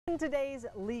today's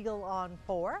Legal on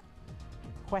 4,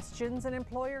 questions an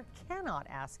employer cannot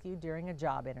ask you during a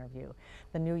job interview.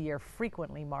 The new year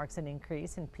frequently marks an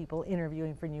increase in people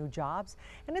interviewing for new jobs,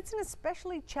 and it's an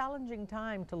especially challenging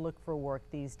time to look for work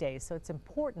these days. So it's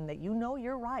important that you know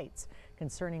your rights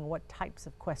concerning what types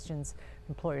of questions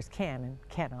employers can and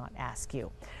cannot ask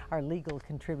you. Our legal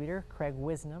contributor, Craig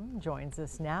Wisnam, joins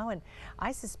us now, and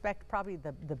I suspect probably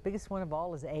the biggest one of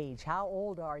all is age. How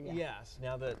old are you? Yes.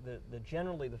 Now,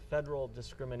 generally the federal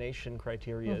discrimination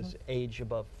criteria is age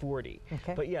above 40.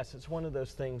 Okay. But yes, it's one of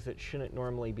those things that shouldn't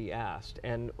normally be asked,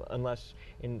 and unless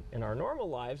in our normal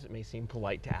lives it may seem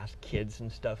polite to ask kids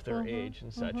and stuff their age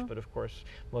and such, but of course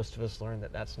most of us learn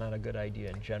that that's not a good idea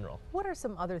in general. What are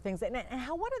some other things, and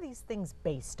what are these things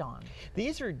based on?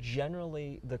 These are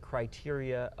generally the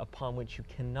criteria upon which you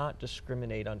cannot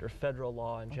discriminate under federal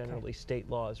law and generally state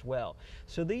law as well.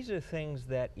 So these are things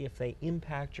that if they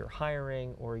impact your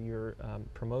hiring or your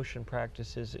promotion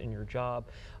practices in your job,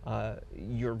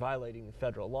 you're violating the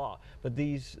federal law. But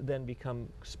these then become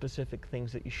specific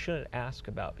things that you shouldn't ask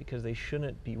about because they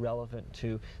shouldn't be relevant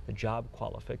to the job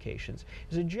qualifications.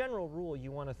 As a general rule,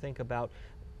 you want to think about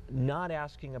not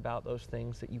asking about those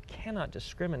things that you cannot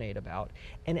discriminate about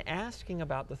and asking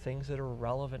about the things that are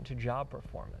relevant to job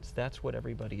performance. That's what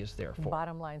everybody is there for.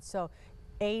 Bottom line. So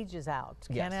age is out.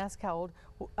 Can't ask how old.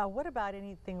 What about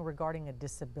anything regarding a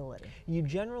disability? You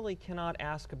generally cannot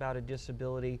ask about a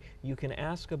disability. You can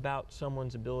ask about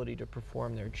someone's ability to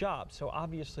perform their job. So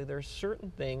obviously there are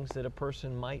certain things that a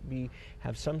person might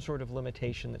have some sort of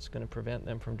limitation that's going to prevent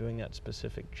them from doing that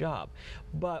specific job.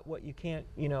 But what you can't,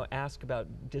 ask about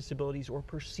disabilities or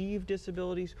perceived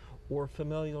disabilities or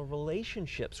familial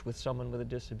relationships with someone with a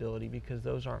disability, because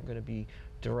those aren't going to be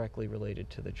directly related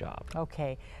to the job.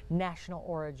 Okay. National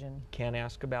origin. Can't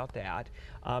ask about that.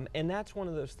 And that's one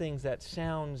of those things that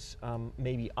sounds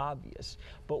maybe obvious,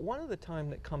 but one of the time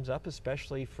that comes up,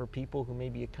 especially for people who may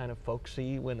be kind of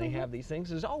folksy when they have these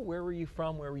things, is, oh, where were you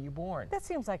from? Where were you born? That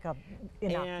seems like a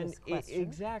innocuous question.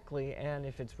 Exactly, and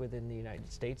if it's within the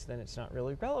United States, then it's not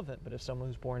really relevant, but if someone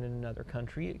who's born in another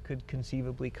country, it could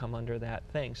conceivably come under that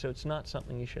thing, so it's not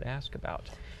something you should ask about.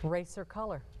 Race or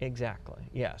color. Exactly,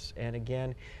 yes, and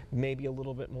again, maybe a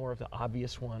little bit more of the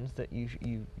obvious ones that you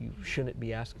shouldn't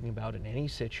be asking about in any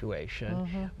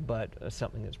situation, but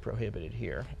something that's prohibited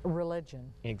here.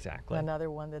 Religion. Exactly. Another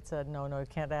one that's a no, you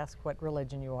can't ask what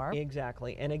religion you are.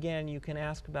 Exactly, and again, you can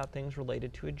ask about things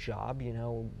related to a job.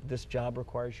 This job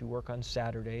requires you work on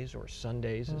Saturdays or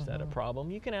Sundays. Is that a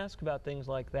problem? You can ask about things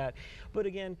like that, but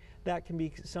again, that can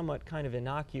be somewhat kind of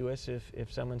innocuous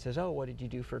if someone says, oh, what did you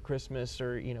do for Christmas,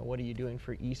 or what are you doing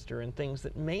for Easter, and things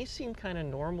that may seem kind of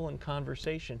normal in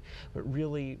conversation, but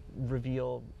really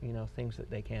reveal things that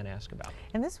they can't ask about.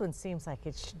 And this one seems like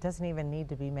it doesn't even need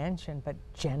to be mentioned, but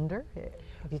gender,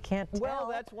 if you can't tell. Well,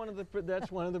 that's one of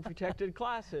the protected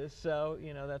classes, so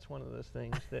that's one of those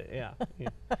things that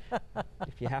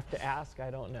if you have to ask,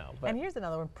 I don't know. But and here's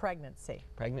another one: pregnancy.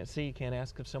 Pregnancy, you can't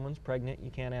ask if someone's pregnant.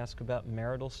 You can't ask about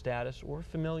marital status or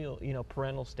familial,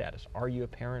 parental status. Are you a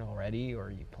parent already, or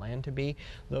you plan to be?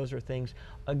 Those are things.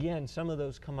 Again, some of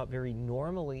those come up very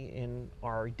normally in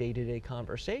our day-to-day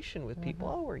conversation with people.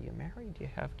 Oh, are you married? Do you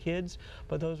have kids?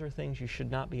 But those are things you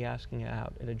should not be asking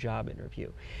out at a job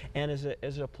interview. And as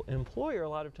an employer, a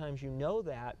lot of times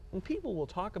that, and people will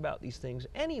talk about these things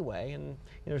anyway, and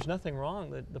there's nothing wrong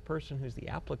that the person who's the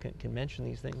applicant can mention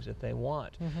these things if they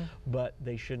want, but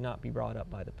they should not be brought up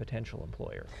by the potential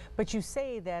employer. But you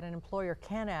say that an employer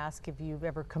can ask if you've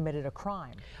ever committed a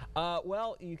crime.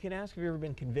 Well, you can ask if you've ever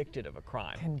been convicted of a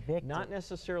crime. Convicted. Not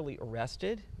necessarily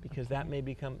arrested, because that may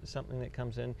become something that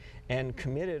comes in, and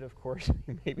committed, of course,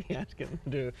 you may be asking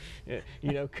them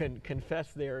to,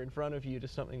 confess there in front of you to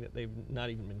something that they've not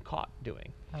even been caught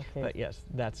doing. Okay. But yes,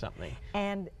 that's something.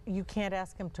 And you can't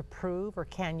ask them to prove, or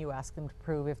can you ask them to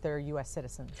prove if they're U.S.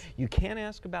 citizens? You can't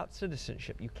ask about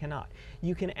citizenship. You cannot.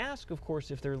 You can ask, of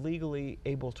course, if they're legally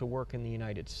able to work in the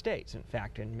United States. In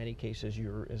fact, in many cases,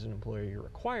 as an employer, you're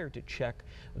required to check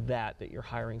that you're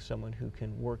hiring someone who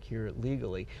can work here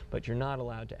legally, but you're not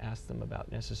allowed to ask them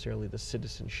about necessarily the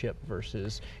citizenship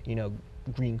versus,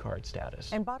 green card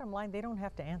status. And bottom line, they don't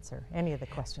have to answer any of the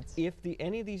questions. If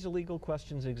any of these illegal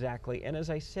questions, exactly. And as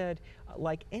I said,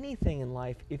 like anything in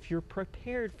life, if you're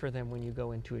prepared for them when you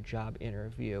go into a job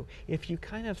interview, if you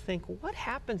kind of think, what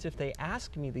happens if they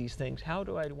ask me these things? How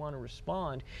do I want to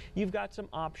respond? You've got some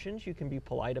options. You can be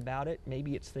polite about it.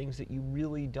 Maybe it's things that you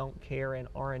really don't care and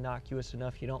are innocuous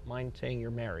enough you don't mind saying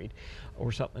you're married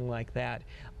or something like that.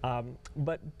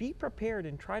 But be prepared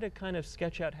and try to kind of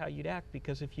sketch out how you'd act,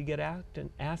 because if you get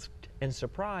asked and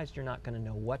surprised, you're not going to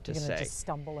know what to You're say. going to just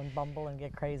stumble and bumble and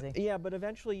get crazy. Yeah, but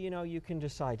eventually, you know, you can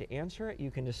decide to answer it.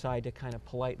 You can decide to kind of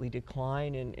politely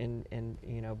decline and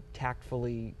you know,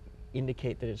 tactfully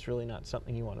indicate that it's really not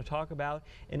something you want to talk about.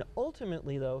 And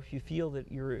ultimately, though, if you feel that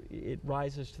it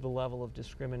rises to the level of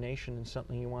discrimination and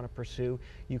something you want to pursue,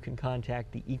 you can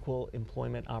contact the Equal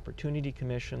Employment Opportunity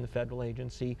Commission, the federal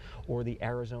agency, or the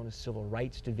Arizona Civil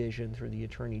Rights Division through the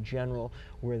Attorney General,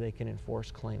 where they can enforce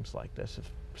claims like this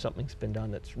if something's been done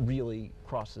that's really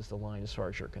crosses the line as far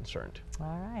as you're concerned.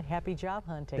 All right, happy job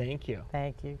hunting. Thank you.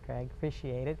 Thank you, Craig.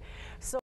 Appreciate it. So